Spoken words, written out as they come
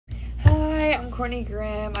Kortney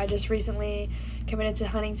Grimm. I just recently committed to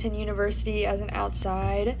Huntington University as an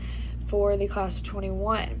outside for the class of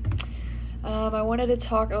 21. I wanted to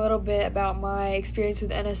talk a little bit about my experience with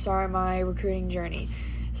NSR and my recruiting journey.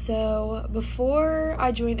 So before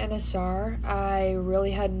I joined NSR, I really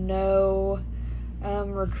had no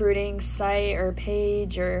recruiting site or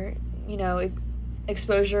page or,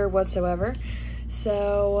 exposure whatsoever.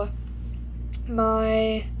 So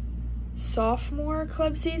my sophomore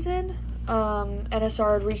club season,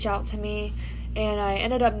 NSR had reached out to me, and I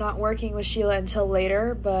ended up not working with Sheila until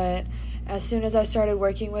later, but as soon as I started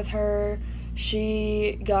working with her,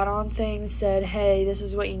 she got on things, said, hey, this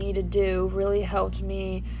is what you need to do, really helped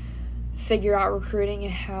me figure out recruiting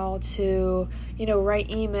and how to, write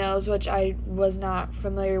emails, which I was not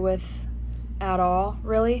familiar with at all,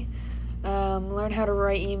 really. Learn how to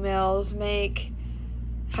write emails, make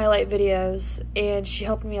highlight videos, and she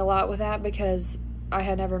helped me a lot with that because I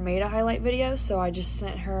had never made a highlight video, so I just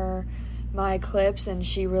sent her my clips and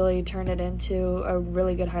she really turned it into a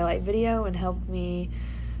really good highlight video and helped me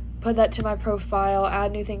put that to my profile,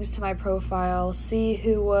 add new things to my profile, see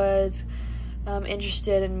who was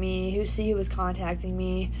interested in me, who was contacting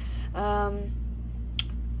me.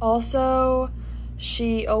 Also,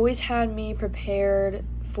 she always had me prepared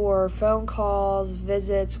for phone calls,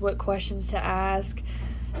 visits, what questions to ask,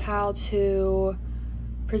 how to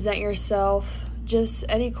present yourself. Just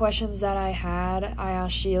any questions that I had, I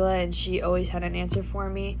asked Sheila, and she always had an answer for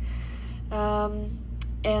me.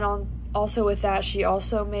 Also with that, she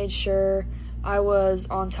also made sure I was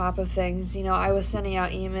on top of things. I was sending out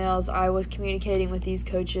emails, I was communicating with these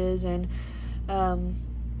coaches, and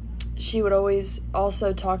she would always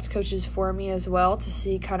also talk to coaches for me as well to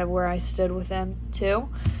see kind of where I stood with them too.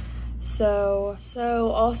 So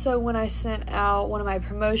also when I sent out one of my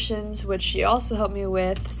promotions, which she also helped me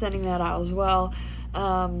with sending that out as well,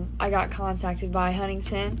 I got contacted by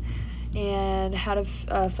Huntington and had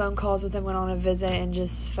phone calls with them, went on a visit, and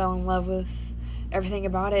just fell in love with everything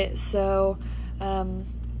about it. So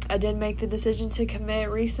I did make the decision to commit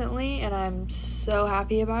recently, and I'm so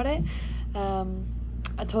happy about it.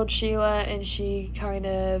 I told Sheila, and she kind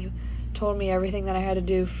of told me everything that I had to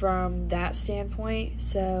do from that standpoint.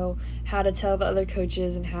 So how to tell the other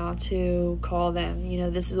coaches and how to call them,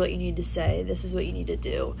 this is what you need to say, this is what you need to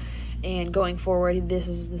do, and going forward, this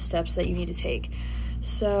is the steps that you need to take.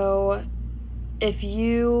 So if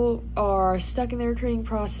you are stuck in the recruiting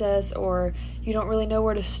process, or you don't really know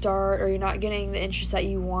where to start, or you're not getting the interest that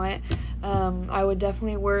you want, I would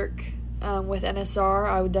definitely work with NSR.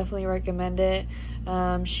 I would definitely recommend it.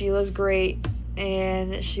 Sheila's great,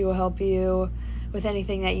 and she will help you with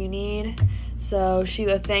anything that you need. So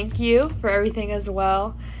Sheila, thank you for everything as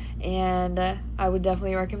well, and I would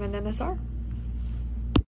definitely recommend NSR.